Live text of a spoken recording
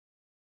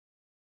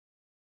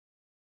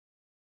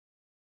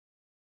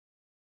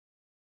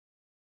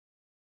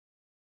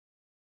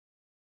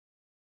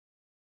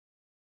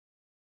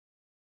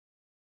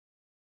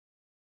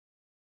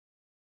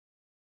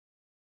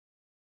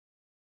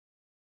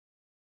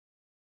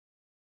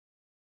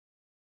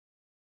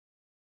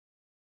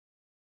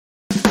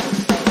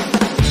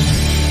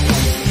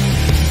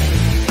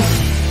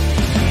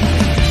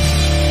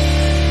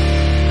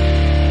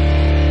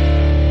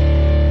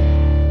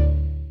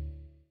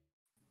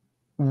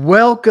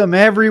Welcome,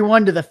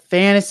 everyone, to the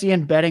Fantasy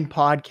and Betting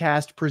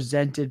Podcast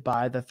presented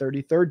by the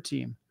 33rd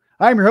Team.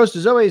 I'm your host,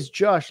 as always,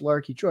 Josh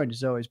Larky, joined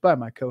as always by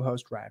my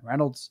co-host, Ryan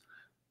Reynolds.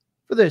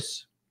 For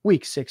this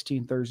Week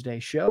 16 Thursday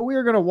show, we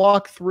are going to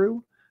walk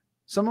through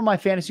some of my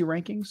fantasy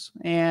rankings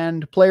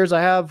and players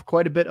I have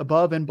quite a bit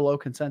above and below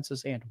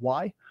consensus and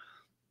why.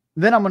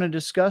 Then I'm going to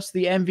discuss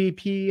the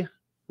MVP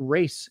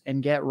race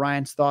and get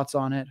Ryan's thoughts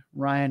on it.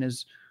 Ryan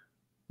is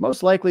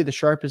most likely the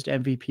sharpest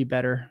MVP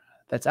bettor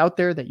that's out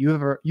there that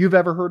you've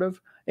ever heard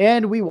of.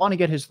 And we want to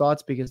get his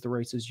thoughts because the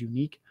race is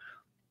unique.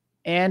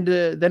 And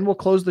then we'll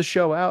close the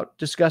show out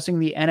discussing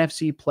the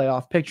NFC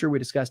Playoff Picture. We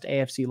discussed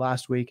AFC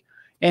last week,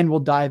 and we'll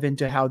dive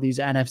into how these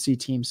NFC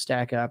teams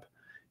stack up.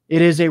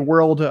 It is a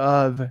world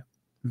of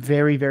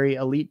very, very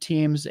elite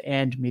teams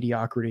and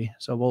mediocrity.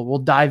 So we'll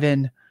dive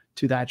in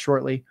to that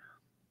shortly.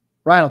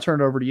 Ryan, I'll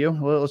turn it over to you.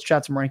 Let's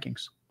chat some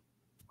rankings.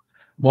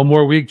 One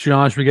more week,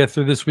 Josh. We get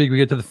through this week. We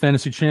get to the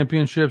fantasy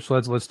championships.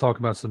 Let's talk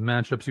about some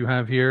matchups you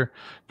have here.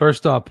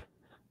 First up,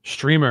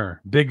 streamer.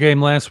 Big game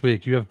last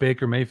week. You have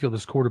Baker Mayfield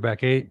as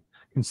quarterback 8.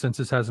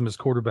 Consensus has him as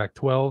quarterback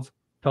 12.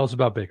 Tell us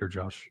about Baker,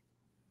 Josh.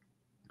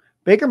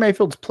 Baker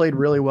Mayfield's played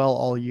really well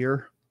all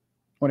year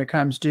when it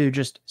comes to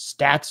just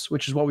stats,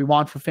 which is what we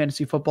want for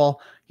fantasy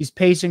football. He's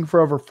pacing for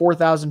over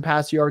 4,000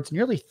 pass yards,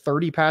 nearly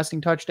 30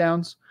 passing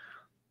touchdowns.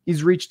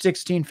 He's reached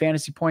 16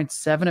 fantasy points,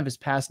 7 of his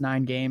past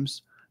 9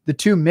 games. The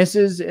 2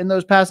 misses in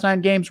those past 9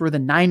 games were the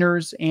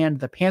Niners and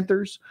the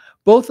Panthers.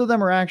 Both of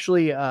them are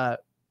actually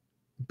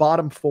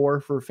bottom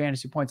 4 for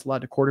fantasy points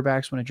allowed to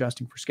quarterbacks when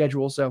adjusting for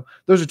schedule. So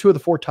those are 2 of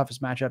the 4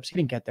 toughest matchups. He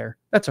didn't get there.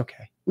 That's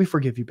okay. We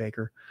forgive you,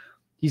 Baker.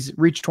 He's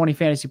reached 20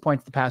 fantasy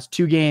points the past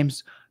 2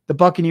 games. The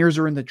Buccaneers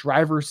are in the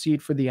driver's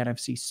seat for the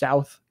NFC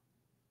South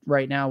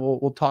right now.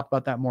 We'll talk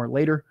about that more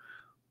later.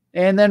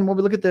 And then when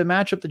we look at the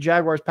matchup, the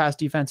Jaguars' pass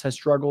defense has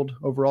struggled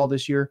overall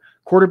this year.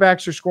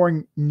 Quarterbacks are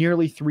scoring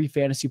nearly 3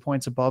 fantasy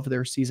points above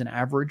their season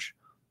average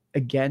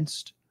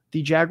against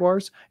the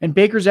Jaguars. And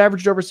Baker's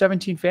averaged over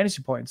 17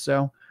 fantasy points.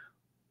 So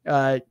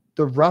the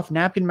rough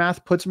napkin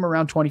math puts him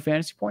around 20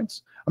 fantasy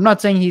points. I'm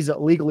not saying he's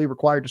legally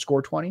required to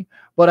score 20,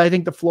 but I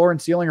think the floor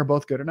and ceiling are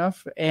both good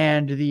enough.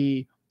 And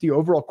the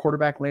overall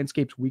quarterback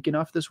landscape's weak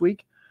enough this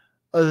week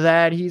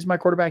that he's my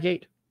quarterback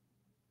 8.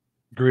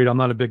 Agreed. I'm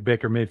not a big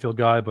Baker Mayfield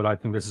guy, but I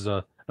think this is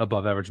a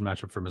above average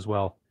matchup for him as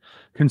well.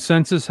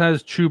 Consensus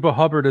has Chuba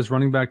Hubbard as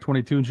running back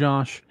 22,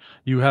 Josh.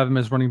 You have him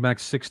as running back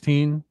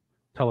 16.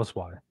 Tell us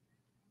why.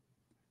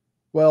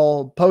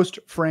 Well, post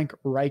Frank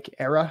Reich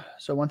era.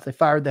 So once they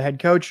fired the head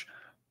coach,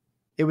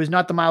 it was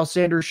not the Miles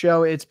Sanders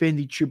show. It's been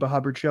the Chuba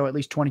Hubbard show, at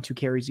least 22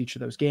 carries each of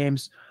those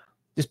games.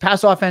 This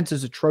pass offense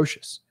is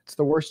atrocious. It's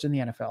the worst in the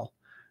NFL.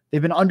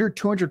 They've been under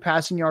 200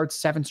 passing yards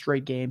 7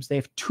 straight games. They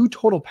have 2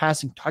 total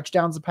passing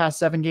touchdowns the past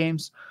 7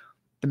 games.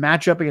 The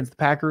matchup against the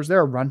Packers,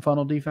 they're a run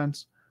funnel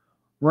defense.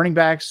 Running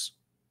backs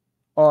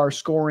are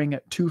scoring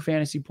 2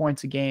 fantasy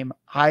points a game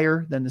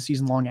higher than the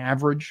season-long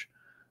average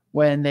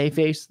when they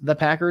face the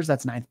Packers.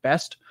 That's 9th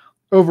best.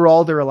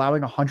 Overall, they're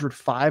allowing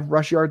 105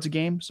 rush yards a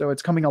game, so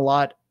it's coming a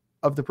lot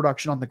of the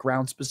production on the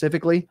ground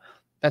specifically.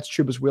 That's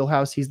Chuba's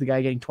wheelhouse. He's the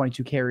guy getting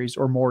 22 carries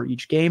or more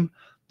each game.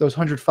 Those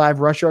 105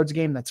 rush yards a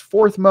game, that's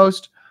 4th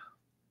most.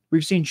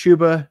 We've seen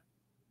Chuba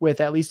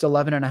with at least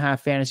 11.5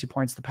 fantasy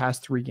points the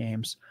past 3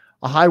 games.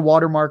 A high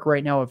watermark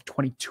right now of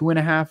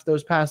 22.5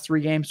 those past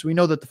 3 games. So we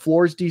know that the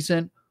floor is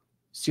decent.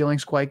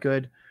 Ceiling's quite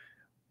good.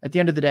 At the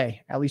end of the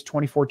day, at least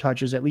 24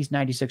 touches, at least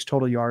 96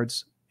 total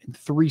yards, and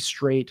 3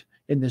 straight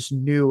in this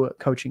new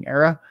coaching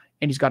era.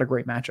 And he's got a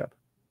great matchup.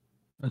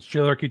 That's J.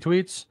 Larky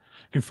Tweets.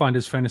 You can find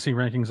his fantasy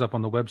rankings up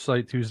on the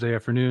website Tuesday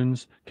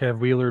afternoons. Kev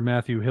Wheeler,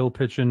 Matthew Hill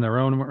pitch in their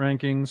own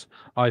rankings.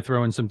 I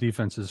throw in some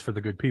defenses for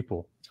the good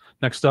people.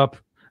 Next up,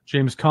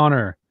 James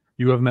Conner.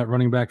 You have him at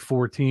running back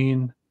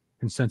 14.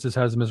 Consensus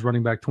has him as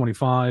running back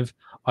 25.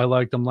 I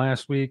liked him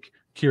last week.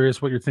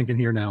 Curious what you're thinking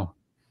here now.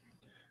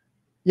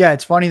 Yeah,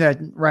 it's funny that,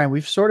 Ryan,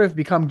 we've sort of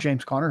become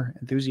James Conner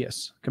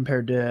enthusiasts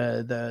compared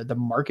to the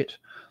market.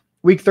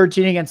 Week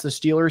 13 against the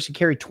Steelers, he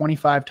carried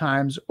 25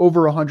 times,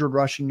 over 100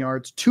 rushing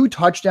yards, 2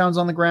 touchdowns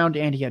on the ground,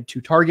 and he had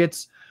 2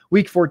 targets.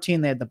 Week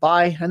 14, they had the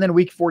bye. And then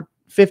week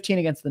 15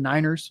 against the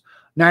Niners.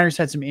 Niners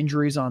had some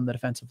injuries on the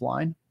defensive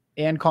line,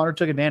 and Conner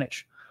took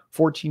advantage.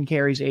 14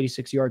 carries,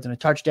 86 yards, and a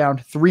touchdown.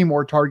 3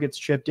 more targets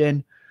chipped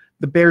in.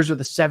 The Bears are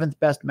the 7th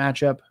best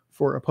matchup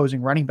for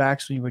opposing running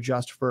backs when you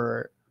adjust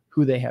for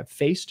who they have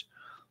faced.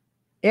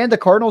 And the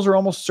Cardinals are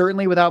almost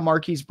certainly without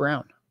Marquise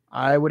Brown.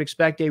 I would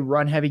expect a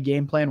run-heavy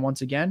game plan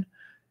once again.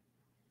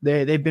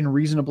 They've been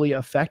reasonably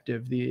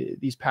effective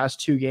these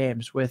past 2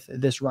 games with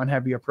this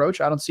run-heavy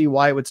approach. I don't see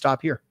why it would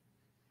stop here.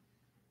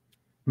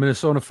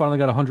 Minnesota finally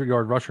got a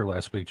 100-yard rusher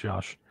last week,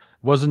 Josh.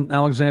 Wasn't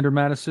Alexander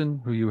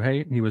Madison, who you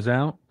hate. He was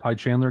out. Ty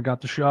Chandler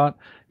got the shot.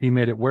 He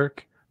made it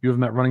work. You have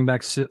him at running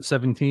back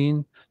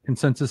 17.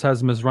 Consensus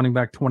has him as running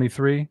back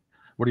 23.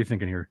 What are you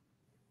thinking here?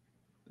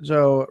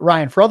 So,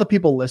 Ryan, for all the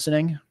people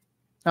listening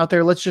out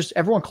there, let's just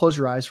everyone close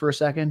your eyes for a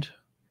second,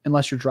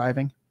 unless you're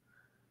driving.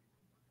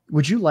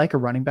 Would you like a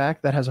running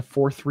back that has a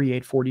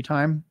 4.38 40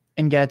 time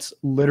and gets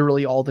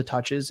literally all the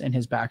touches in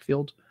his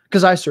backfield?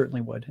 because I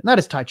certainly would. And that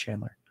is Ty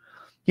Chandler.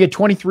 He had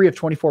 23 of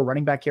 24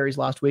 running back carries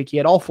last week. He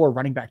had all 4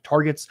 running back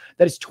targets.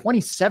 That is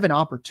 27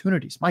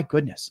 opportunities. My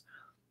goodness.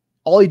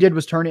 All he did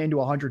was turn it into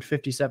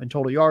 157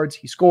 total yards.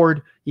 He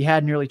scored. He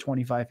had nearly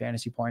 25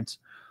 fantasy points.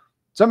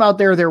 Some out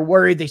there, they're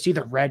worried. They see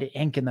the red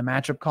ink in the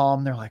matchup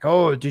column. They're like,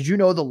 oh, did you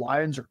know the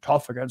Lions are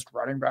tough against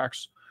running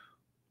backs?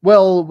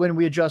 Well, when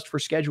we adjust for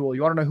schedule,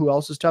 you want to know who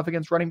else is tough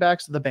against running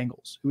backs? The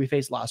Bengals, who we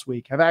faced last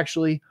week, have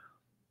actually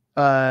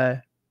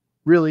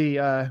really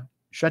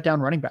shut down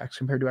running backs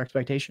compared to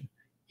expectation.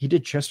 He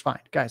did just fine.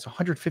 Guys,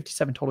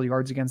 157 total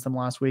yards against them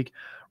last week.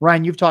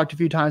 Ryan, you've talked a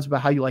few times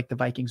about how you like the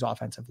Vikings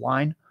offensive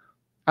line.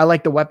 I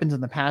like the weapons in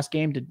the pass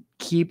game to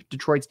keep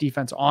Detroit's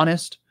defense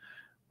honest.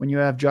 When you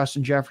have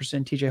Justin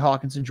Jefferson, TJ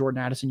Hawkinson,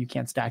 Jordan Addison, you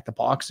can't stack the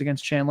box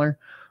against Chandler.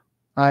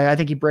 I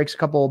think he breaks a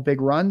couple of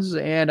big runs,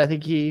 and I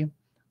think he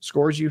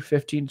scores you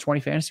 15 to 20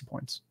 fantasy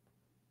points.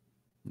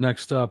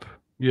 Next up,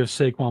 you have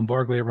Saquon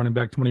Barkley at running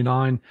back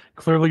 29.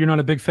 Clearly, you're not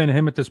a big fan of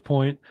him at this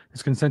point.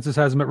 His consensus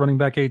has him at running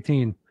back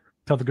 18.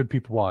 Tell the good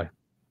people why.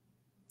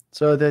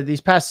 So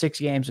these past 6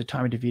 games with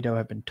Tommy DeVito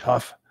have been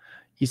tough.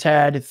 He's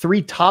had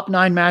 3 top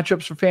 9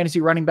 matchups for fantasy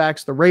running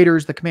backs, the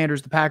Raiders, the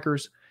Commanders, the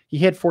Packers. He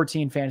hit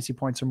 14 fantasy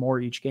points or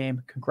more each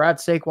game.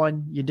 Congrats,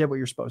 Saquon. You did what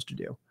you're supposed to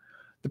do.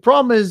 The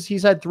problem is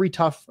he's had 3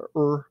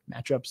 tougher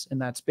matchups in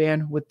that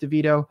span with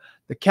DeVito.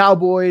 The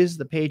Cowboys,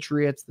 the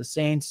Patriots, the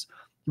Saints.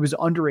 He was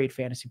under 8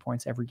 fantasy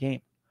points every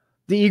game.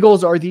 The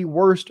Eagles are the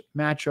worst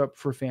matchup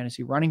for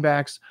fantasy running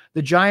backs.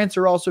 The Giants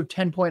are also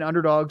 10-point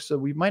underdogs, so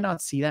we might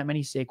not see that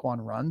many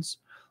Saquon runs.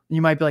 And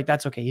you might be like,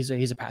 that's okay.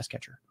 He's a pass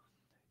catcher.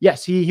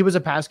 Yes, he was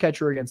a pass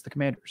catcher against the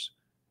Commanders.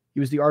 He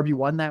was the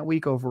RB1 that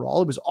week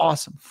overall. It was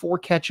awesome. 4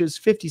 catches,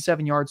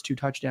 57 yards, 2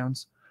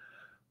 touchdowns.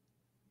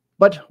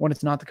 But when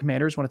it's not the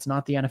Commanders, when it's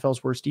not the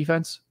NFL's worst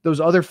defense,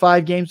 those other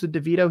 5 games with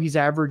DeVito, he's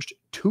averaged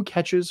 2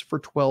 catches for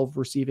 12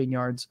 receiving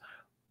yards.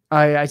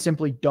 I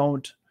simply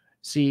don't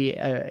see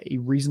a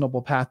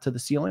reasonable path to the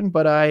ceiling,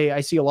 but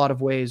I see a lot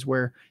of ways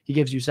where he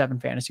gives you 7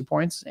 fantasy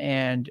points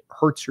and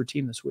hurts your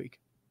team this week.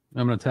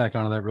 I'm going to tack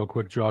onto that real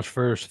quick, Josh.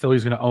 First,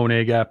 Philly's going to own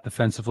A-gap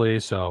defensively,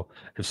 so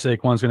if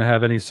Saquon's going to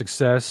have any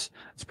success,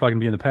 it's probably going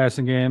to be in the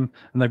passing game.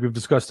 And like we've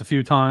discussed a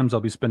few times,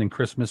 I'll be spending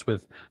Christmas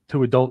with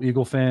 2 adult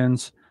Eagle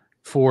fans,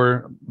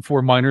 4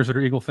 minors that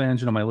are Eagle fans.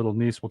 You know, my little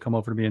niece will come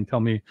over to me and tell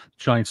me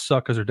Giants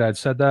suck because her dad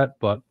said that.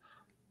 But,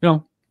 you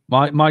know,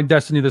 my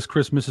destiny this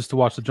Christmas is to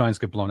watch the Giants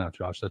get blown out,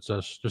 Josh. That's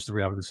just the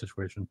reality of the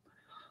situation.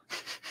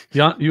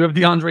 You have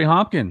DeAndre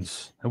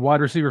Hopkins at wide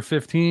receiver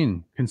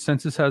 15.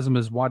 Consensus has him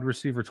as wide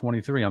receiver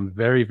 23. I'm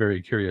very, very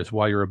curious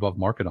why you're above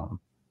market on him.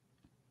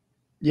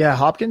 Yeah,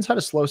 Hopkins had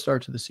a slow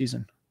start to the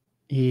season.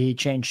 He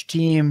changed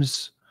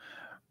teams,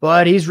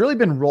 but he's really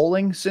been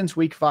rolling since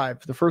week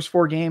 5. The first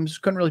 4 games,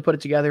 couldn't really put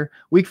it together.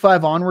 Week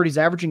 5 onward, he's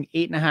averaging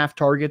 8.5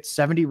 targets,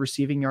 70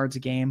 receiving yards a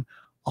game,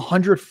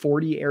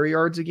 140 air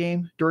yards a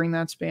game during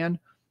that span,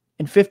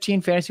 and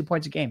 15 fantasy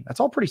points a game.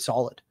 That's all pretty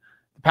solid.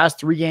 The past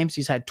 3 games,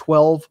 he's had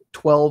 12,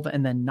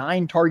 and then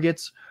 9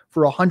 targets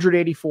for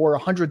 184,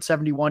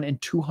 171, and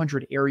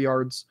 200 air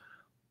yards.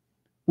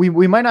 We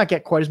might not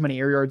get quite as many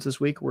air yards this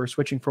week. We're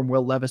switching from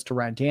Will Levis to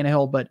Ryan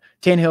Tannehill, but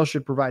Tannehill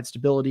should provide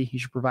stability. He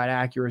should provide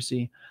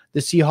accuracy. The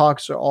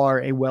Seahawks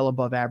are a well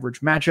above average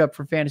matchup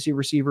for fantasy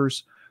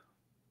receivers.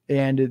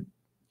 And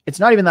it's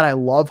not even that I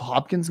love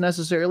Hopkins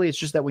necessarily. It's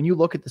just that when you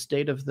look at the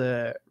state of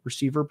the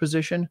receiver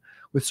position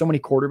with so many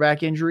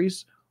quarterback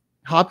injuries,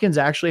 Hopkins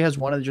actually has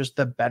one of just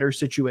the better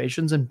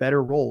situations and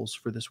better roles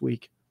for this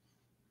week.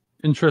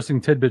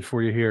 Interesting tidbit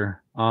for you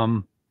here.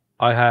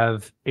 I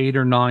have 8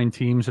 or 9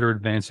 teams that are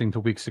advancing to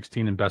week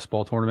 16 in best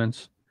ball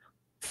tournaments.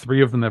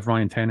 3 of them have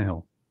Ryan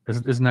Tannehill.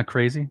 Isn't that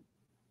crazy?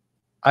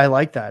 I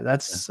like that.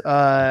 That's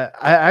I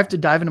have to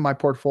dive into my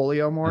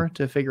portfolio more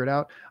to figure it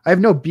out. I have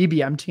no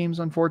BBM teams,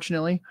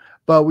 unfortunately,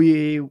 but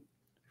we've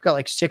got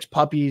like 6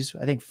 puppies,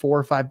 I think 4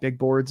 or 5 big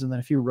boards, and then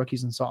a few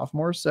rookies and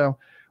sophomores. So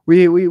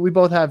we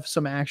both have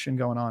some action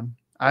going on.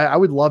 I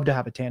would love to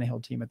have a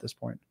Tannehill team at this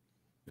point.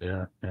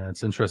 Yeah,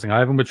 it's interesting. I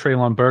have him with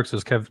Treylon Burks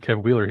as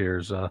Kev Wheeler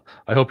here.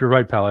 I hope you're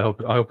right, pal. I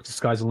hope the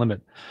sky's the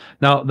limit.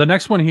 Now, the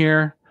next one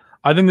here,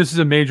 I think this is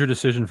a major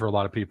decision for a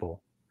lot of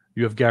people.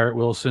 You have Garrett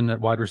Wilson at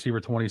wide receiver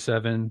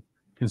 27.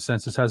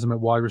 Consensus has him at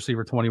wide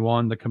receiver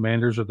 21. The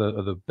Commanders are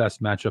the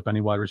best matchup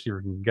any wide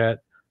receiver can get.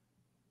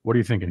 What are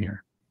you thinking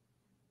here?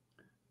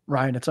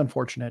 Ryan, it's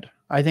unfortunate.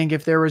 I think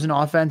if there was an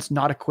offense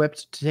not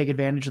equipped to take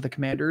advantage of the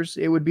Commanders,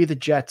 it would be the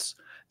Jets.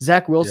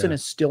 Zach Wilson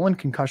is still in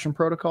concussion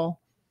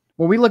protocol.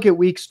 When we look at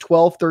weeks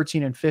 12,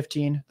 13, and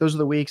 15, those are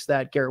the weeks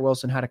that Garrett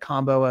Wilson had a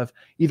combo of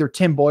either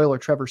Tim Boyle or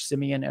Trevor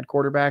Siemian at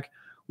quarterback.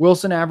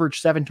 Wilson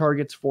averaged 7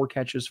 targets, 4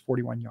 catches,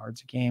 41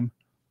 yards a game.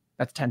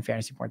 That's 10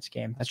 fantasy points a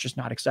game. That's just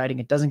not exciting.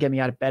 It doesn't get me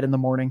out of bed in the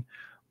morning.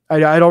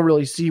 I don't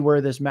really see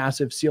where this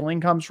massive ceiling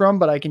comes from,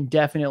 but I can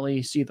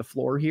definitely see the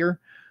floor here.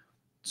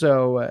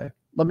 So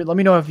let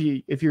me know if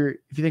you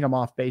think I'm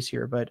off base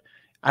here, but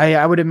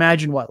I would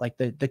imagine like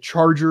the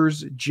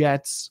Chargers,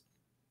 Jets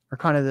are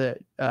kind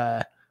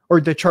of or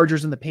the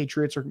Chargers and the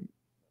Patriots are,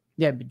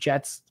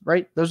 Jets,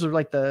 right? Those are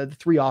like the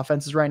 3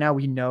 offenses right now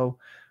we know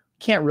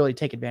can't really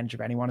take advantage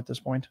of anyone at this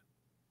point.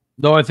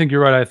 No, I think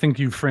you're right. I think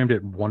you framed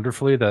it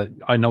wonderfully that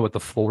I know what the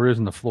floor is,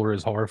 and the floor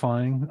is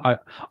horrifying.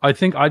 I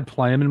think I'd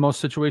play him in most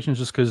situations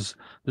just because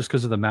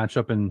of the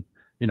matchup. And,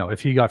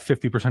 if he got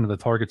 50% of the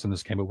targets in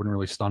this game, it wouldn't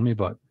really stun me.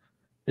 But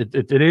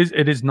it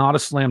is not a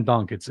slam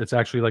dunk. It's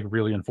actually like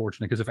really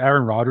unfortunate because if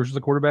Aaron Rodgers is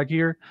the quarterback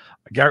here,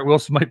 Garrett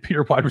Wilson might be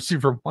your wide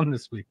receiver 1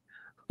 this week.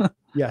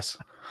 Yes.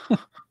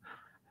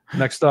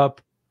 Next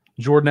up,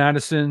 Jordan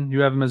Addison.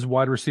 You have him as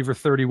wide receiver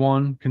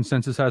 31.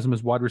 Consensus has him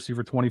as wide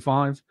receiver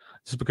 25.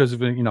 Just because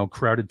of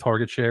crowded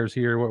target shares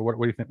here. What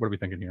do you think? What are we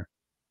thinking here?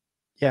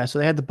 Yeah, so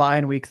they had the bye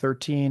in week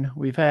 13.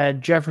 We've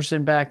had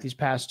Jefferson back these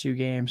past 2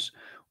 games.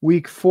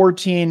 Week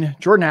 14,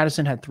 Jordan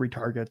Addison had 3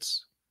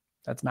 targets.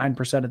 That's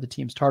 9% of the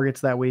team's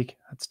targets that week.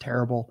 That's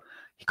terrible.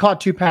 He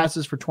caught 2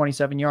 passes for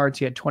 27 yards.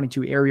 He had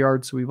 22 air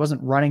yards, so he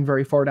wasn't running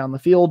very far down the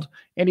field,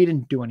 and he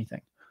didn't do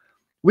anything.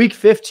 Week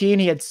 15,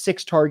 he had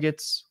 6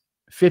 targets,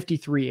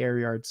 53 air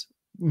yards.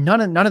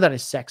 None of that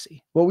is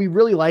sexy. What we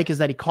really like is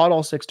that he caught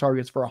all 6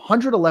 targets for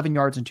 111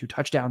 yards and 2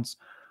 touchdowns.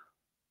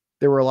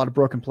 There were a lot of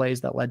broken plays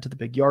that led to the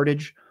big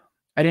yardage.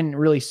 I didn't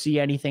really see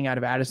anything out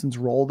of Addison's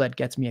role that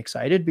gets me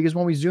excited because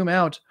when we zoom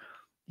out,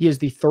 he is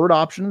the 3rd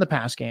option in the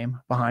pass game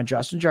behind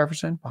Justin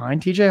Jefferson,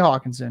 behind TJ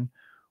Hawkinson,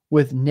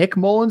 with Nick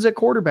Mullins at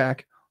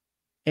quarterback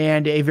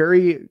and a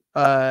very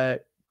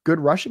good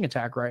rushing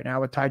attack right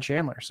now with Ty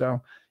Chandler.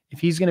 So if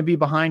he's going to be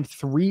behind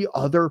 3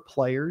 other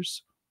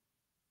players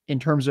in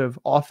terms of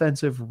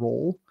offensive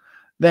role,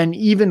 then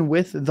even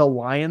with the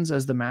Lions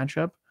as the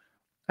matchup,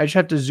 I just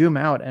have to zoom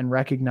out and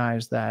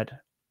recognize that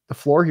the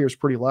floor here is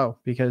pretty low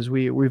because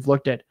we've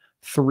looked at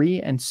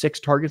 3 and 6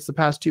 targets the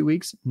past 2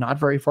 weeks, not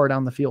very far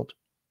down the field.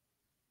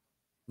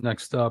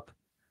 Next up,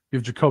 you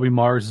have Jacoby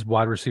Myers as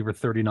wide receiver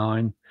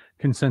 39.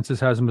 Consensus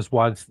has him as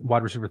wide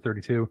receiver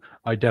 32.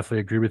 I definitely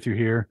agree with you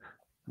here.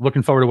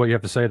 Looking forward to what you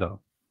have to say, though.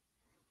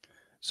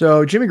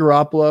 So Jimmy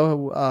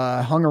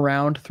Garoppolo hung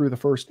around through the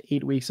first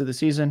 8 weeks of the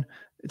season.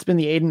 It's been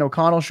the Aiden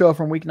O'Connell show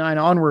from week 9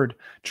 onward.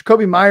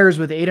 Jacoby Myers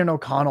with Aiden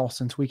O'Connell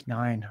since week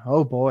 9.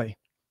 Oh boy.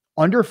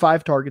 Under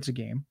 5 targets a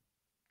game.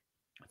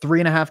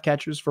 3.5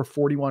 catches for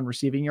 41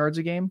 receiving yards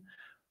a game.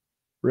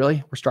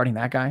 Really? We're starting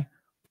that guy?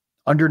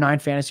 Under 9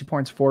 fantasy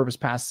points 4 of his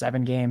past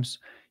 7 games.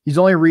 He's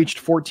only reached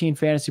 14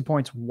 fantasy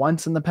points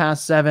once in the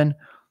past 7.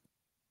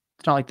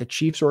 It's not like the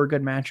Chiefs are a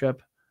good matchup.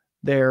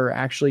 They're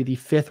actually the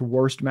 5th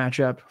worst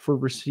matchup for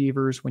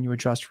receivers when you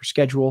adjust for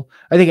schedule.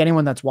 I think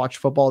anyone that's watched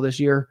football this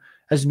year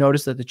has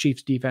noticed that the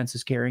Chiefs defense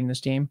is carrying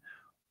this team.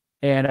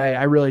 And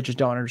I really just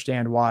don't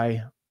understand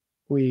why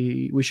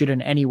we should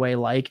in any way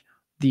like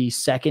the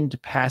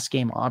 2nd pass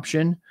game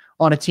option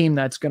on a team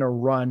that's going to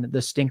run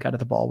the stink out of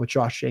the ball with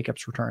Josh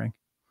Jacobs returning.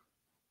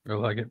 I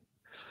like it.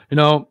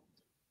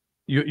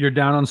 You're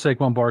down on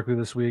Saquon Barkley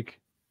this week,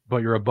 but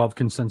you're above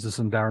consensus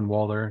in Darren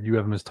Waller. You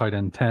have him as tight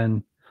end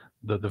 10.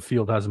 The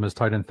field has him as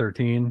tight end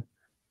 13.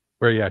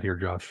 Where are you at here,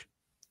 Josh?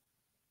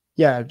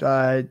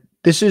 Yeah,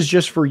 this is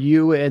just for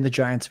you and the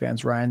Giants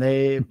fans, Ryan.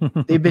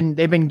 They've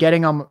been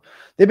getting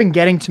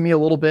to me a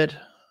little bit.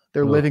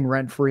 They're living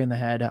rent free in the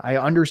head. I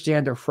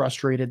understand they're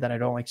frustrated that I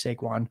don't like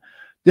Saquon.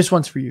 This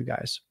one's for you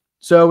guys.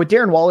 So with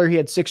Darren Waller, he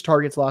had 6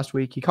 targets last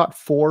week. He caught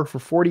 4 for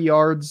 40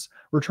 yards,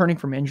 returning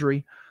from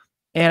injury.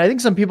 And I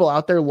think some people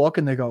out there look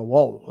and they go,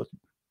 whoa,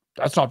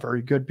 that's not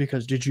very good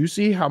because did you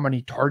see how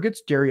many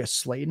targets Darius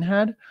Slayton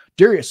had?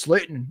 Darius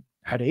Slayton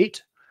had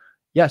 8.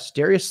 Yes,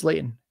 Darius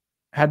Slayton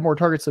had more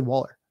targets than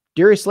Waller.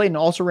 Darius Slayton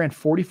also ran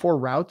 44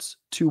 routes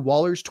to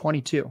Waller's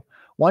 22.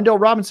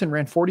 Wan'Dale Robinson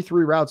ran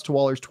 43 routes to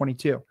Waller's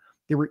 22.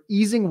 They were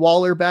easing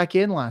Waller back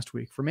in last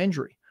week from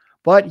injury,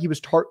 but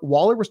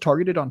Waller was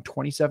targeted on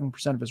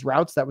 27% of his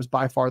routes. That was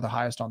by far the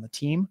highest on the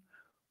team.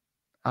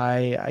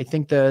 I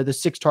think the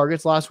 6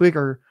 targets last week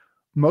are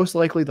most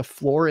likely the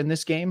floor in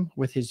this game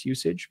with his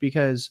usage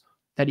because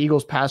that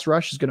Eagles pass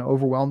rush is going to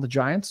overwhelm the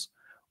Giants.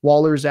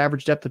 Waller's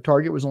average depth of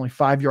target was only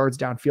 5 yards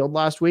downfield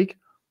last week.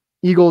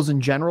 Eagles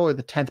in general are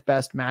the 10th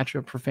best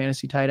matchup for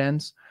fantasy tight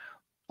ends.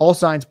 All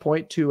signs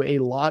point to a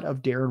lot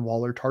of Darren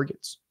Waller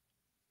targets.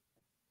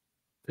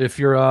 If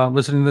you're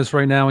listening to this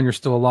right now and you're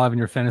still alive in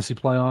your fantasy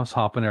playoffs,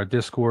 hop in our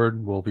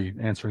Discord. We'll be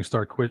answering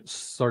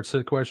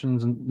start-sit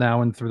questions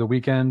now and through the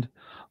weekend.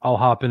 I'll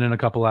hop in a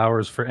couple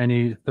hours for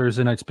any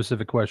Thursday night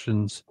specific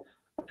questions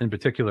in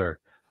particular.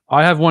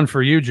 I have one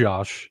for you,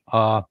 Josh.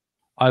 I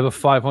have a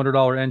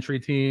 $500 entry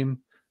team.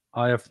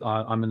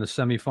 I'm in the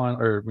semifinal,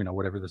 or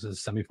whatever this is,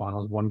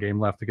 semifinals. 1 game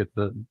left to get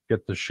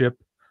the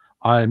ship.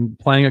 I'm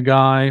playing a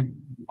guy.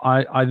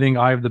 I think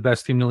I have the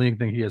best team in the league. I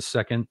think he has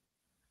 2nd.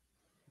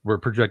 We're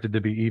projected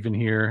to be even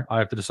here. I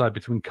have to decide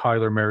between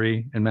Kyler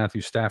Murray and Matthew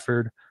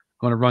Stafford. I'm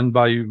going to run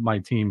by you my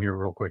team here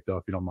real quick, though,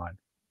 if you don't mind.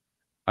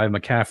 I have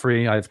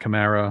McCaffrey. I have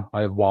Kamara. I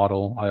have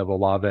Waddle. I have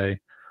Olave.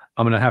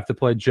 I'm going to have to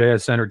play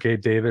JSN or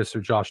Gabe Davis or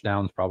Josh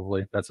Downs,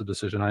 probably. That's a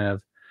decision I have.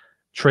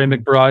 Trey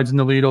McBride's in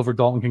the lead over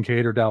Dalton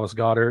Kincaid or Dallas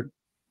Goedert.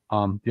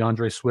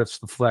 DeAndre Swift's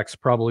the flex,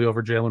 probably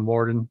over Jalen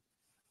Warden.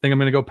 I think I'm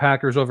going to go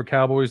Packers over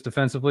Cowboys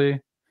defensively,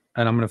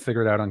 and I'm going to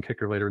figure it out on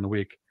kicker later in the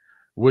week.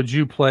 Would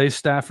you play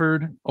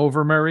Stafford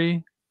over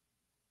Murray?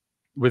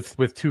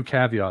 with two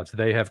caveats.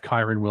 They have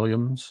Kyron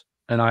Williams,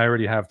 and I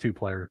already have two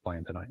players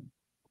playing tonight.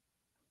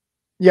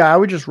 Yeah, I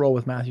would just roll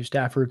with Matthew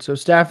Stafford. So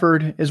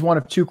Stafford is one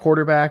of two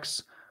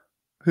quarterbacks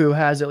who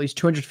has at least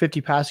 250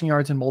 passing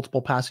yards and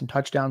multiple passing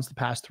touchdowns the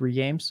past 3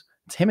 games.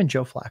 It's him and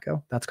Joe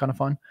Flacco. That's kind of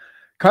fun.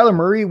 Kyler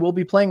Murray will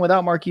be playing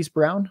without Marquise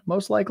Brown,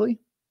 most likely.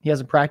 He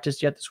hasn't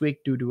practiced yet this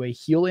week due to a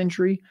heel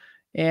injury.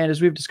 And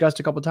as we've discussed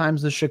a couple of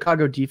times, the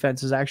Chicago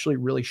defense has actually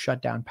really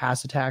shut down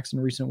pass attacks in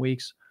recent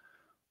weeks.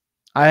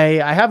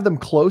 I have them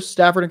close,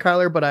 Stafford and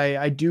Kyler, but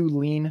I do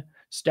lean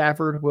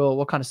Stafford.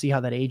 We'll kind of see how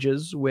that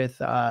ages with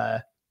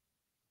the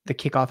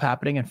kickoff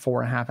happening in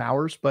 4.5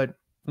 hours. But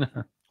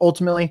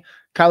ultimately,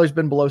 Kyler's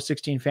been below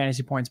 16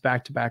 fantasy points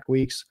back-to-back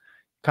weeks.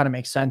 Kind of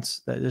makes sense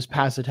that this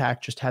pass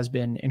attack just has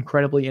been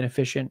incredibly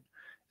inefficient.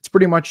 It's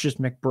pretty much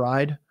just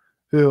McBride,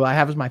 who I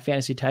have as my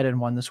fantasy tight end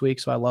one this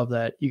week. So I love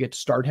that you get to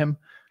start him.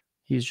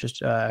 He's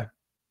just a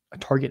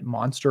target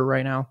monster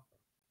right now.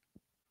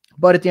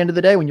 But at the end of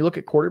the day, when you look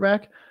at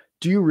quarterback,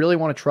 do you really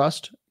want to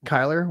trust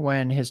Kyler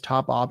when his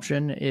top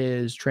option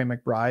is Trey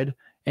McBride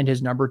and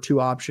his number 2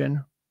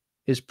 option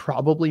is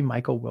probably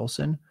Michael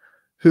Wilson,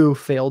 who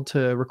failed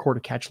to record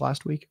a catch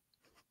last week?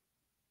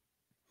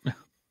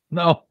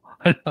 No,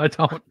 I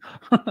don't.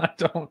 I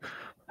don't.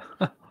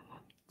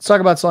 Let's talk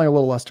about something a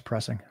little less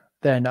depressing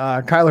than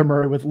Kyler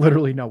Murray with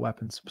literally no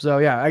weapons. So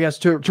yeah, I guess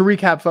to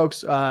recap,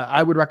 folks,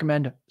 I would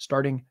recommend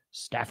starting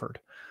Stafford.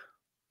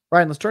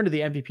 Ryan, let's turn to the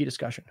MVP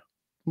discussion.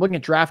 I'm looking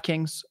at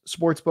DraftKings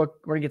Sportsbook.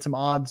 We're going to get some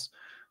odds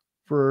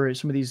for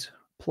some of these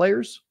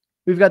players.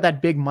 We've got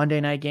that big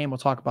Monday night game. We'll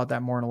talk about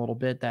that more in a little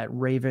bit. That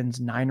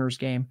Ravens-Niners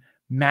game.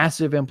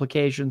 Massive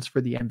implications for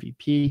the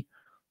MVP.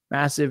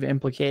 Massive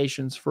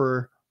implications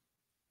for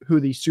who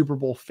the Super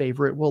Bowl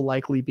favorite will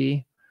likely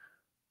be.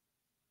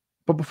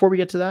 But before we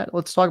get to that,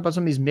 let's talk about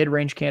some of these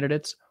mid-range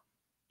candidates.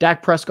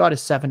 Dak Prescott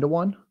is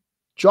 7-1.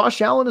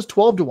 Josh Allen is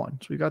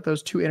 12-1. So we've got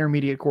those 2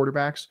 intermediate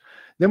quarterbacks.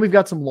 Then we've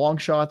got some long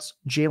shots.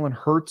 Jalen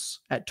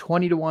Hurts at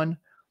 20-1.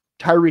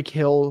 Tyreek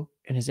Hill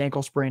and his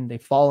ankle sprain,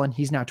 they've fallen.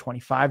 He's now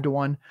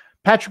 25-1.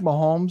 Patrick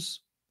Mahomes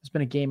has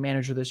been a game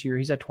manager this year.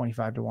 He's at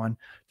 25-1.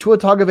 Tua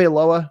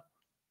Tagovailoa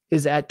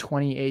is at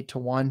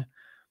 28-1. Do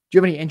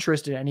you have any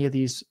interest in any of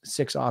these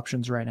 6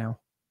 options right now?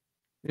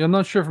 Yeah, I'm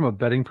not sure from a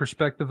betting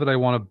perspective that I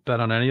want to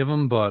bet on any of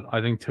them, but I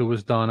think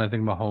Tua's done. I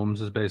think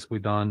Mahomes is basically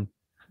done.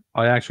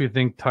 I actually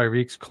think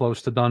Tyreek's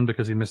close to done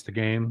because he missed the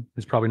game.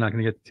 He's probably not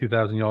going to get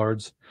 2,000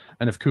 yards.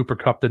 And if Cooper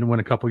Kupp didn't win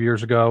a couple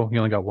years ago, he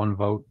only got 1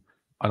 vote.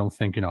 I don't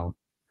think,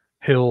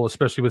 Hill,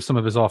 especially with some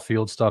of his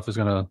off-field stuff, is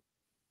going to,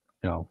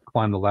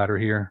 climb the ladder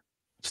here.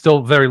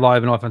 Still very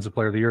live in Offensive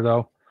Player of the Year,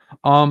 though.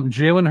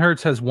 Jalen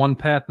Hurts has one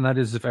path, and that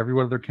is if every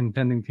other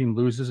contending team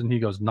loses and he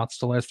goes nuts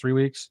the last 3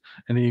 weeks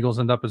and the Eagles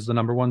end up as the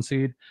number 1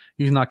 seed.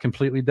 He's not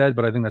completely dead,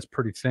 but I think that's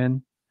pretty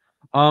thin.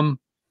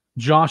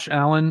 Josh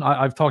Allen,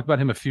 I've talked about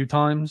him a few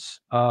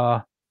times.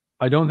 I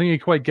don't think he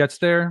quite gets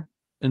there,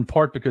 in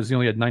part because he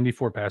only had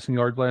 94 passing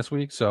yards last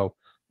week. So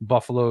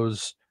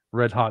Buffalo's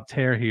red hot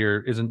tear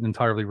here isn't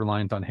entirely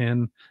reliant on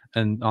him.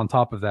 And on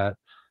top of that,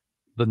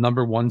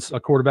 a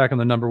quarterback on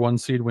the number 1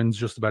 seed wins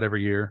just about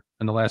every year.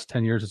 In the last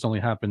 10 years, it's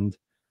only happened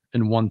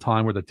in one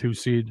time where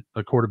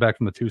a quarterback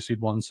from the 2 seed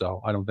won.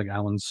 So I don't think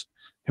Allen's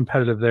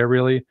competitive there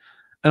really.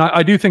 And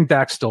I do think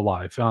Dak's still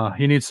live.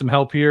 He needs some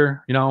help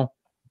here.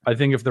 I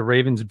think if the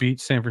Ravens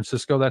beat San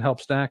Francisco, that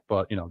helps Dak.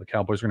 But the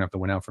Cowboys are going to have to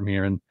win out from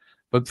here.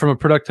 But from a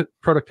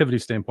productivity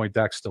standpoint,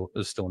 Dak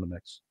is still in the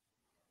mix.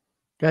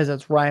 Guys,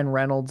 that's Ryan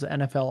Reynolds,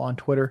 NFL on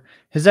Twitter.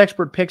 His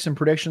expert picks and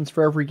predictions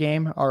for every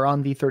game are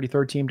on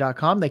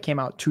the33rd-team.com. They came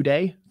out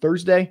today,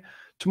 Thursday.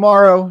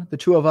 Tomorrow, the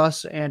 2 of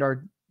us and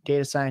our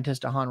data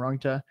scientist, Ahan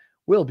Rungta,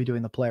 will be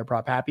doing the player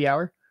prop happy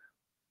hour.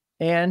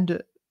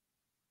 And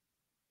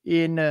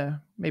in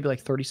maybe like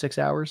 36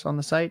 hours on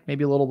the site,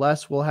 maybe a little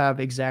less, we'll have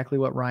exactly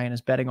what Ryan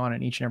is betting on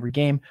in each and every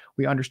game.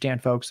 We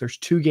understand, folks, there's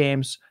 2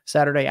 games,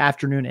 Saturday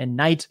afternoon and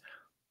night,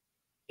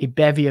 a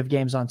bevy of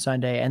games on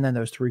Sunday, and then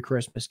those 3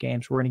 Christmas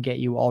games. We're going to get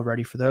you all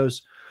ready for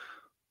those.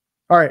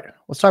 All right,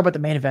 let's talk about the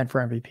main event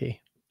for MVP.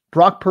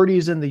 Brock Purdy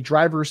is in the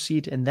driver's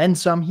seat and then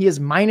some. He is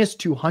minus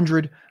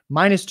 200.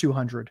 For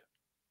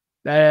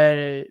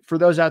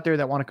those out there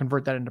that want to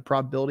convert that into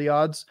probability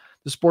odds,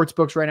 the sports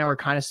books right now are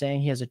kind of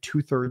saying he has a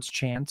 2/3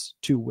 chance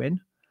to win.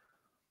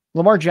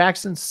 Lamar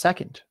Jackson's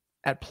second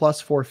at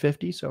plus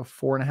 450, so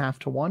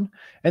 4.5-1.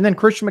 And then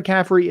Christian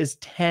McCaffrey is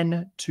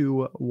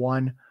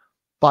 10-1.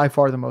 By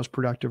far the most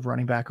productive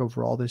running back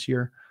overall this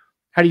year.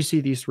 How do you see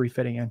these 3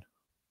 fitting in?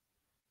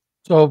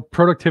 So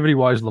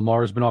productivity-wise,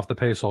 Lamar has been off the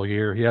pace all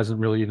year. He hasn't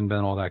really even been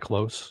all that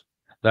close.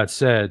 That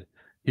said,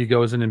 he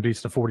goes in and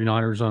beats the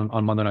 49ers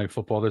on Monday Night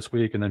Football this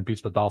week and then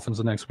beats the Dolphins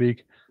the next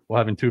week while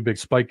having 2 big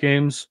spike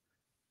games.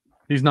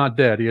 He's not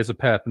dead. He has a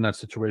path in that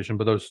situation,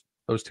 but those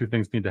 2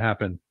 things need to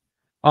happen.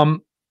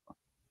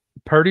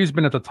 Purdy's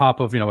been at the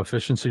top of,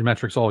 efficiency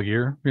metrics all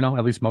year,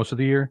 at least most of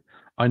the year.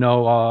 I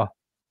know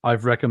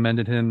I've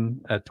recommended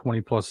him at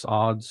 20+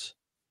 odds,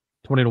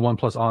 20-1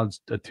 plus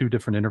odds at 2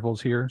 different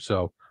intervals here.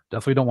 So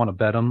definitely don't want to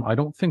bet him. I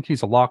don't think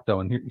he's a lock though.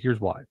 And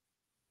here's why.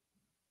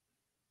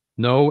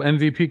 No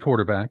MVP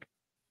quarterback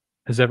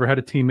has ever had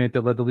a teammate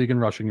that led the league in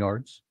rushing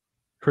yards.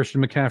 Christian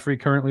McCaffrey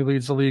currently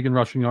leads the league in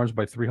rushing yards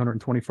by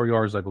 324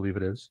 yards, I believe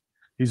it is.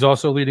 He's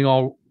also leading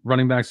all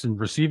running backs in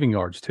receiving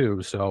yards,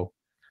 too. So,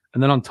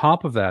 and then on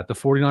top of that, the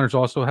 49ers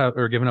also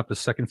are giving up the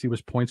second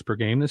fewest points per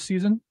game this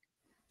season.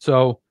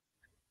 So,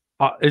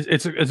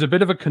 it's a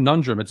bit of a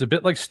conundrum. It's a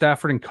bit like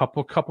Stafford and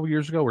couple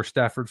years ago where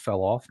Stafford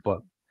fell off.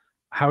 But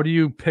how do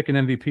you pick an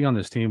MVP on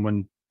this team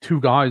when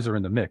two guys are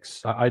in the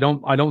mix? I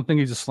don't think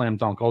he's a slam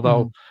dunk.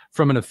 Although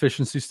from an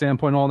efficiency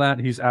standpoint, all that,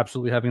 he's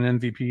absolutely having an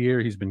MVP year.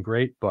 He's been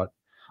great, but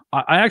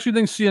I actually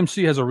think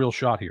CMC has a real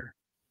shot here.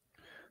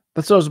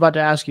 That's what I was about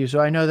to ask you. So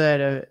I know that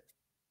a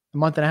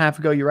month and a half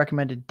ago you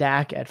recommended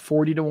Dak at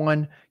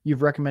 40-1.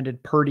 You've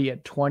recommended Purdy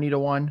at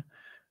 20-1.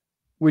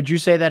 Would you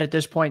say that at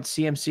this point,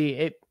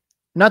 CMC?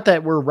 Not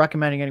that we're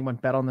recommending anyone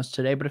bet on this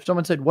today, but if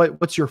someone said,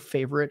 "What's your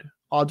favorite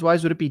odds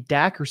wise?" Would it be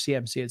Dak or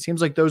CMC? It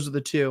seems like those are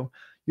the two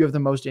you have the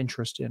most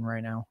interest in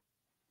right now.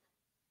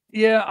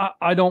 Yeah,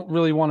 I don't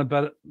really want to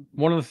bet.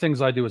 One of the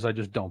things I do is I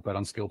just don't bet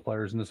on skill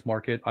players in this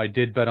market. I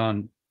did bet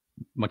on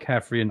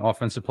McCaffrey and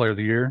Offensive Player of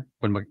the Year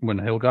when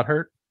Hill got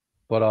hurt,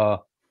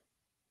 but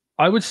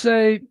I would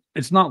say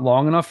it's not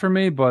long enough for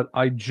me. But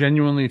I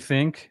genuinely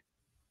think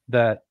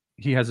that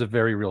he has a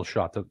very real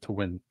shot to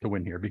win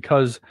here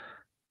because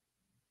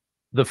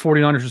the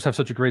 49ers just have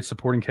such a great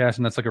supporting cast,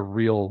 and that's like a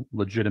real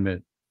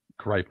legitimate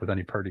gripe with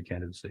any Purdy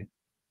candidacy.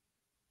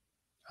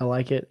 I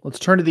like it. Let's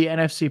turn to the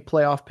NFC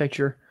playoff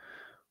picture.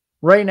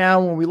 Right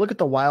now, when we look at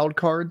the wild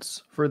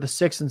cards for the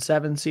 6 and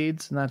 7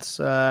 seeds, and that's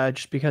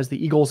just because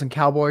the Eagles and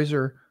Cowboys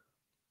are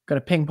going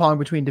to ping pong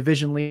between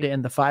division lead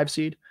and the 5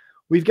 seed.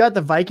 We've got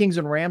the Vikings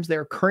and Rams.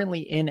 They're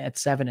currently in at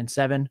 7 and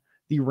 7.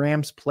 The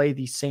Rams play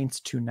the Saints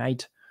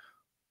tonight.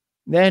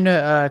 Then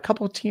a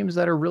couple of teams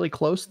that are really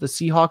close. The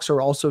Seahawks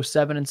are also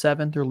 7 and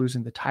 7. They're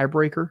losing the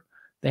tiebreaker.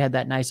 They had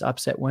that nice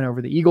upset win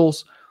over the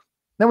Eagles.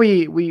 Then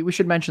we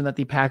should mention that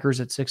the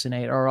Packers at 6 and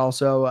 8 are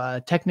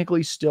also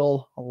technically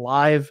still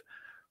alive.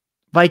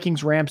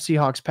 Vikings, Rams,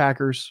 Seahawks,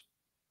 Packers.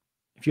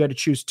 If you had to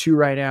choose two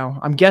right now,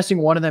 I'm guessing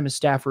one of them is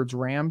Stafford's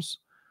Rams,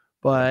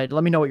 but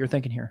let me know what you're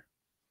thinking here.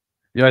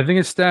 Yeah, I think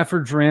it's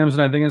Stafford's Rams,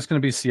 and I think it's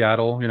going to be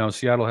Seattle. You know,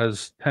 Seattle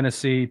has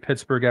Tennessee,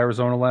 Pittsburgh,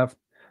 Arizona left.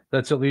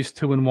 That's at least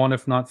 2-1,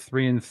 if not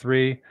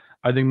 3-3.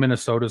 I think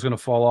Minnesota is going to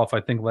fall off.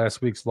 I think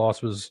last week's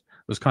loss was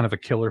kind of a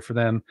killer for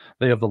them.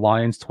 They have the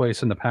Lions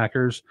twice and the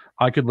Packers.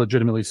 I could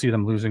legitimately see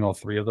them losing all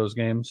 3 of those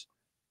games.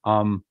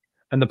 And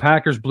the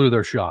Packers blew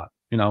their shot.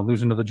 You know,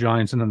 losing to the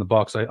Giants and then the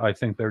Bucks, I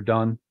think they're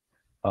done.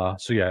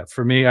 So yeah,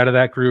 for me, out of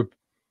that group,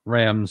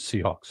 Rams,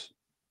 Seahawks.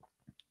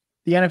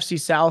 The NFC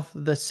South,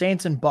 the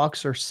Saints and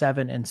Bucks are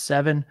 7 and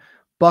 7.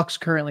 Bucks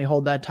currently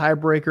hold that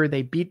tiebreaker.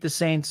 They beat the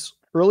Saints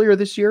earlier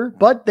this year,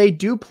 but they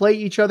do play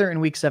each other in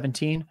Week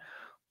 17.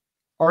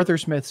 Arthur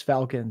Smith's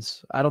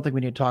Falcons, I don't think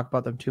we need to talk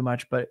about them too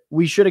much, but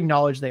we should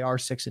acknowledge they are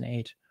 6 and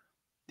 8,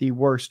 the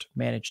worst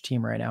managed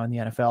team right now in the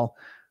NFL.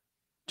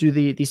 Do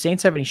the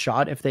Saints have any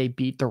shot if they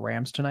beat the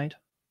Rams tonight?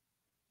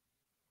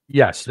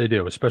 Yes, they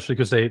do, especially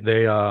because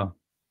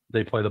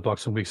they play the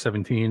Bucks in Week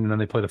 17, and then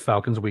they play the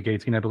Falcons in Week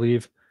 18, I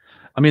believe.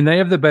 I mean, they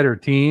have the better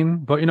team,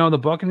 but you know the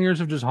Buccaneers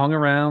have just hung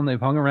around. They've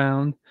hung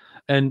around,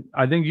 and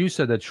I think you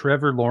said that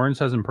Trevor Lawrence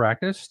hasn't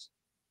practiced.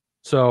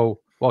 So,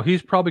 well,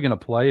 he's probably going to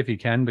play if he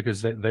can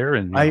because they're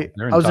in. I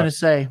was going to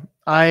say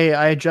I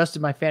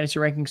adjusted my fantasy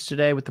rankings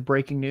today with the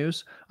breaking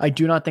news. I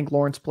do not think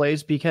Lawrence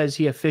plays because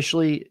he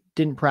officially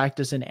didn't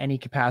practice in any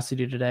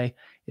capacity today.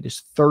 It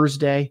is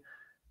Thursday.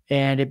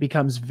 And it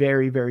becomes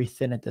very, very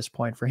thin at this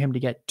point for him to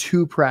get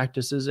 2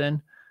 practices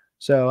in.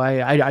 So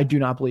I do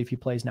not believe he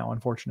plays now,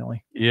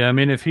 unfortunately. Yeah, I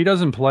mean, if he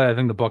doesn't play, I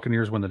think the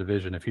Buccaneers win the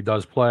division. If he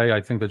does play, I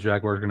think the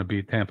Jaguars are going to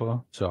beat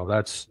Tampa. So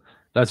that's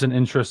an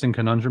interesting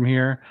conundrum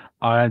here.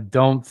 I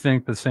don't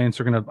think the Saints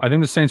are going to – I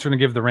think the Saints are going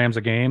to give the Rams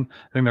a game.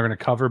 I think they're going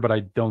to cover, but I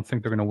don't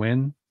think they're going to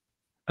win.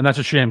 And that's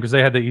a shame because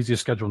they had the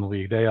easiest schedule in the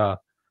league.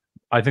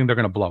 I think they're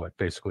going to blow it,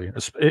 basically,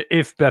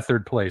 if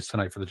Beathard plays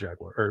tonight for the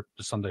Jaguars or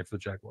Sunday for the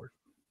Jaguars.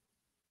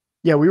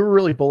 Yeah, we were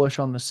really bullish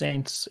on the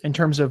Saints in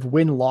terms of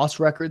win-loss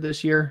record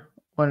this year.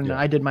 When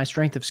I did my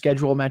strength of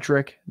schedule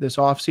metric this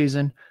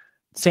offseason,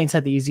 Saints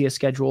had the easiest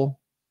schedule.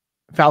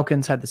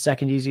 Falcons had the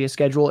second easiest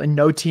schedule, and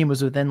no team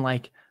was within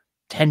like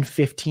 10,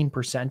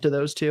 15% of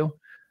those two.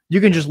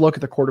 You can just look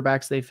at the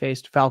quarterbacks they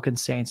faced.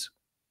 Falcons, Saints,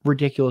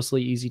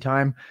 ridiculously easy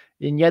time.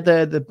 And yet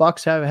the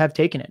Bucks have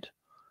taken it.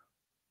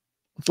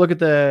 Let's look at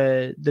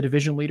the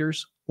division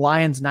leaders.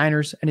 Lions,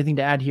 Niners, anything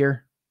to add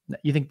here?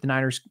 You think the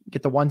Niners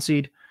get the 1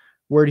 seed?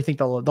 Where do you think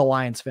the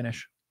Lions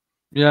finish?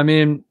 Yeah, I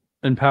mean,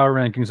 in power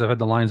rankings, I've had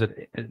the Lions at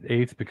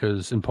 8th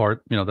because, in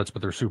part, you know, that's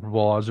what their Super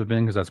Bowl odds have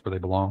been because that's where they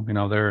belong. You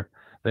know,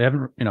 they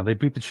haven't, you know, they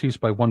beat the Chiefs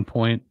by 1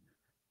 point.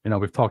 You know,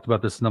 we've talked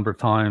about this a number of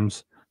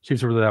times.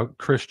 Chiefs were without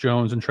Chris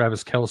Jones and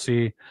Travis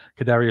Kelce.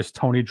 Kadarius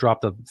Toney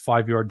dropped a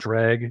 5-yard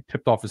drag,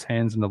 tipped off his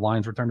hands, and the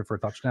Lions returned it for a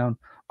touchdown.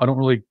 I don't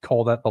really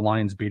call that the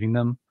Lions beating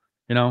them,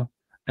 you know,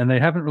 and they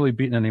haven't really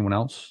beaten anyone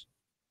else.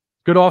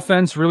 Good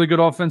offense, really good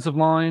offensive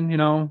line, you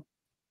know.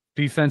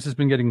 Defense has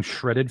been getting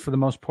shredded for the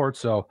most part,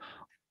 so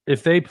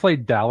if they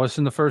played Dallas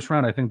in the first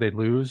round, I think they'd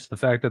lose. The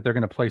fact that they're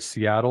going to play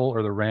Seattle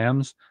or the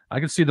Rams, I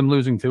could see them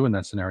losing too in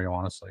that scenario,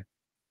 honestly.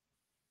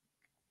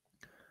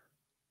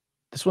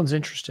 This one's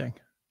interesting.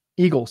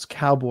 Eagles,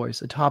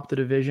 Cowboys atop the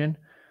division.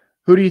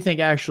 Who do you think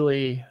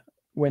actually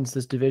wins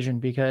this division?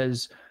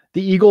 Because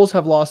the Eagles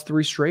have lost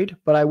 3 straight,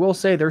 but I will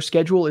say their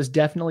schedule is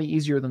definitely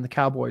easier than the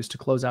Cowboys to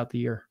close out the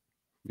year.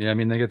 Yeah, I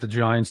mean, they get the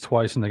Giants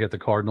twice and they get the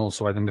Cardinals,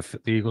 so I think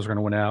the Eagles are going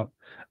to win out.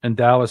 And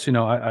Dallas,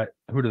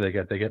 who do they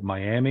get? They get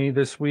Miami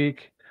this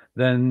week.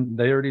 Then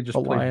they already just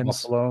played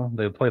Lions. Buffalo.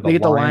 They play They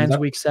get the Lions.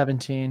 week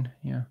 17.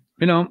 Yeah.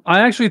 I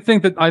actually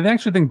think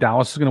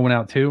Dallas is going to win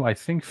out too. I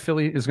think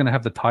Philly is going to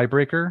have the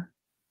tiebreaker.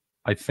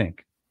 I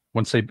think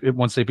once they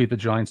beat the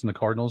Giants and the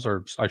Cardinals,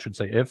 or I should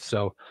say if.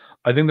 So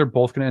I think they're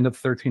both going to end up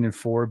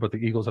 13-4, but the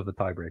Eagles have the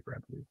tiebreaker, I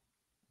believe.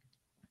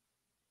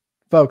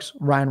 Folks,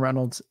 Ryan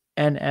Reynolds,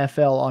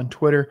 NFL on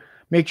Twitter.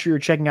 Make sure you're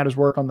checking out his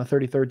work on the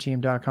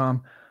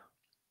 33rdteam.com.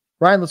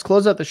 Ryan, let's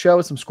close out the show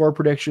with some score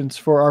predictions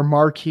for our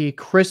marquee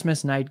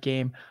Christmas night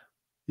game,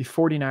 the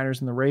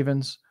 49ers and the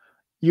Ravens.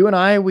 You and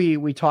I,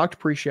 we talked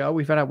pre-show.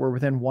 We found out we're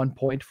within 1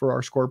 point for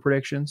our score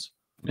predictions.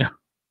 Yeah.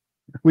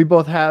 We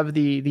both have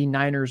the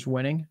Niners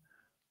winning.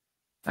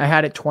 I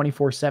had it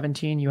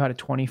 24-17. You had it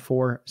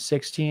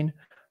 24-16.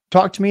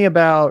 Talk to me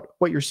about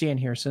what you're seeing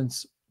here,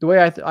 since the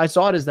way I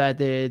saw it is that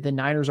the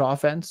Niners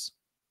offense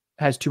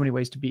has too many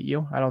ways to beat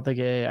you. I don't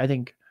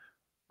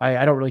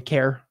really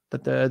care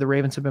that the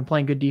Ravens have been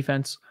playing good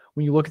defense.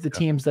 When you look at the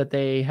teams that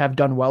they have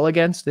done well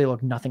against, they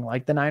look nothing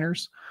like the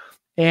Niners.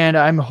 And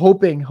I'm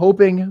hoping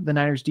the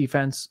Niners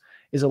defense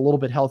is a little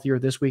bit healthier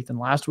this week than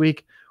last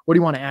week. What do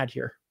you want to add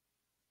here?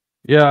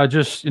 Yeah, I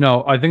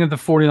think if the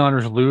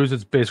 49ers lose,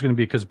 it's basically going to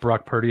be because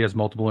Brock Purdy has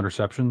multiple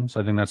interceptions.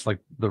 I think that's like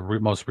the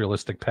most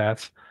realistic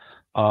path.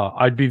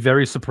 I'd be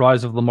very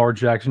surprised if Lamar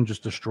Jackson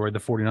just destroyed the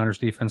 49ers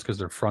defense because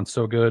their front's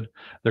so good.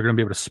 They're going to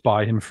be able to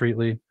spy him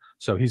freely.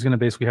 So he's going to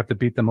basically have to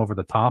beat them over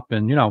the top.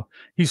 And,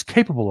 he's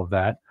capable of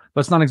that.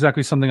 But it's not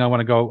exactly something I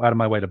want to go out of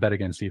my way to bet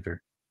against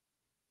either.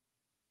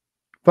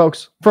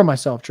 Folks, from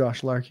myself,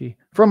 Josh Larky,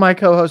 from my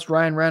co-host,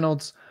 Ryan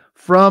Reynolds,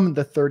 from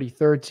the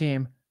 33rd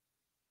team,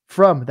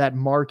 from that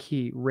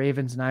marquee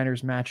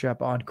Ravens-Niners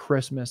matchup on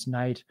Christmas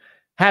night.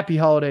 Happy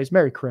holidays.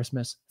 Merry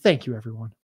Christmas. Thank you, everyone.